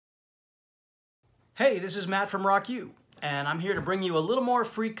Hey, this is Matt from Rock U, and I'm here to bring you a little more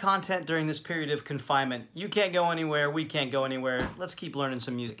free content during this period of confinement. You can't go anywhere, we can't go anywhere. Let's keep learning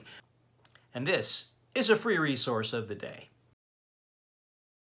some music. And this is a free resource of the day.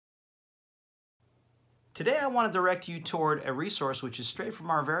 Today I want to direct you toward a resource which is straight from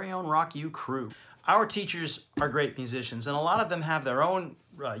our very own Rock U crew. Our teachers are great musicians, and a lot of them have their own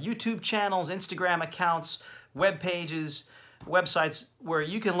YouTube channels, Instagram accounts, web pages, websites where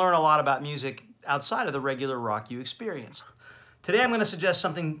you can learn a lot about music outside of the regular Rock U experience. Today I'm going to suggest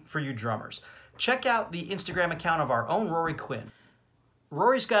something for you drummers. Check out the Instagram account of our own Rory Quinn.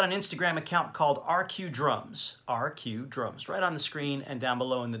 Rory's got an Instagram account called RQ Drums, RQ Drums, right on the screen and down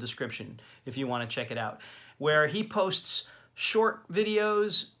below in the description if you want to check it out, where he posts short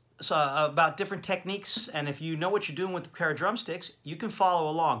videos about different techniques, and if you know what you're doing with a pair of drumsticks, you can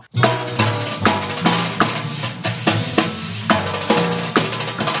follow along.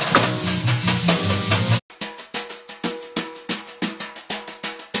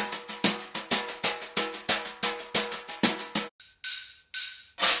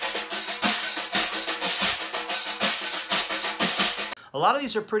 A lot of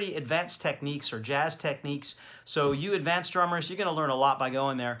these are pretty advanced techniques or jazz techniques, so you advanced drummers, you're going to learn a lot by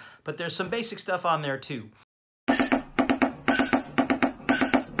going there, but there's some basic stuff on there too.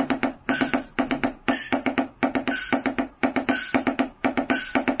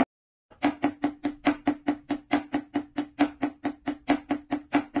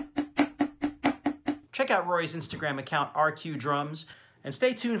 Check out Rory's Instagram account, RQ Drums, and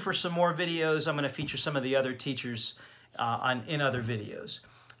stay tuned for some more videos. I'm going to feature some of the other teachers in other videos.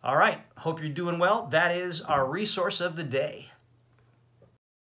 All right, hope you're doing well. That is our resource of the day.